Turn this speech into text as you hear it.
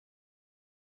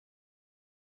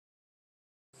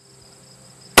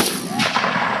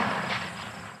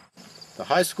The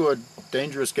HySkore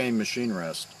Dangerous Game Machine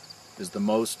Rest is the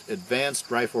most advanced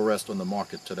rifle rest on the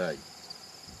market today.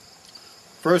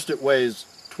 First, it weighs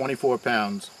 24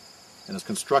 pounds and is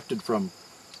constructed from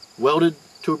welded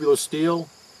tubular steel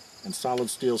and solid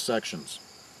steel sections.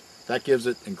 That gives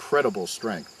it incredible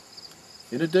strength.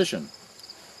 In addition,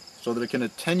 so that it can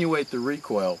attenuate the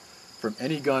recoil from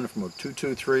any gun from a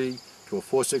 .223 to a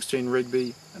 .416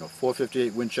 Rigby and a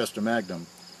 .458 Winchester Magnum,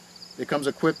 it comes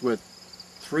equipped with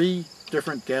 3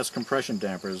 different gas compression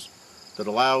dampers that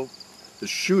allow the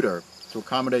shooter to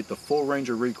accommodate the full range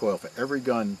of recoil for every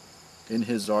gun in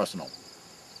his arsenal.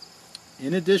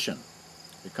 In addition,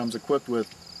 it comes equipped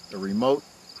with a remote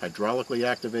hydraulically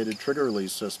activated trigger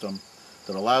release system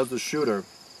that allows the shooter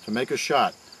to make a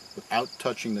shot without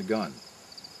touching the gun.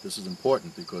 This is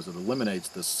important because it eliminates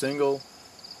the single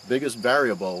biggest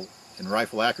variable in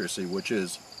rifle accuracy, which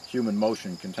is human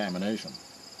motion contamination.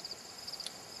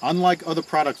 Unlike other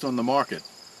products on the market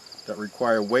that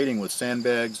require weighting with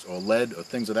sandbags or lead or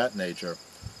things of that nature,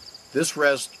 this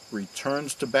rest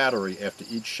returns to battery after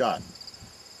each shot.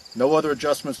 No other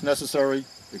adjustments necessary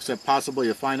except possibly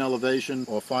a fine elevation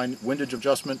or fine windage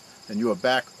adjustment, and you are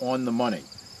back on the money.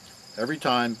 Every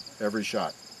time, every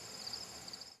shot.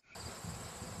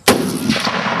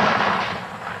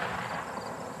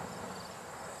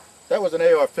 That was an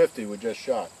AR-50 we just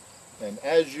shot, and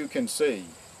as you can see,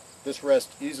 this rest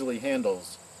easily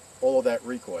handles all of that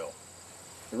recoil.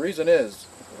 The reason is,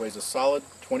 it weighs a solid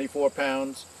 24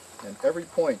 pounds, and every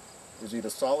point is either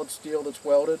solid steel that's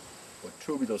welded or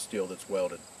tubular steel that's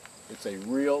welded. It's a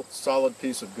real solid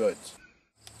piece of goods.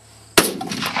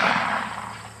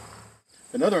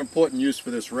 Another important use for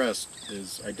this rest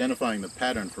is identifying the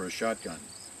pattern for a shotgun,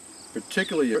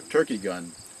 particularly a turkey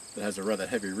gun that has a rather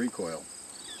heavy recoil.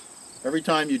 Every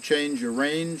time you change your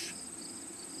range,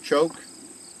 choke,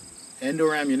 and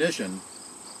or ammunition,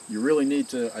 you really need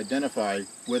to identify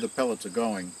where the pellets are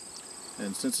going,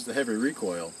 and since it's a heavy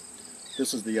recoil,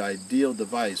 this is the ideal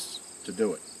device to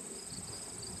do it.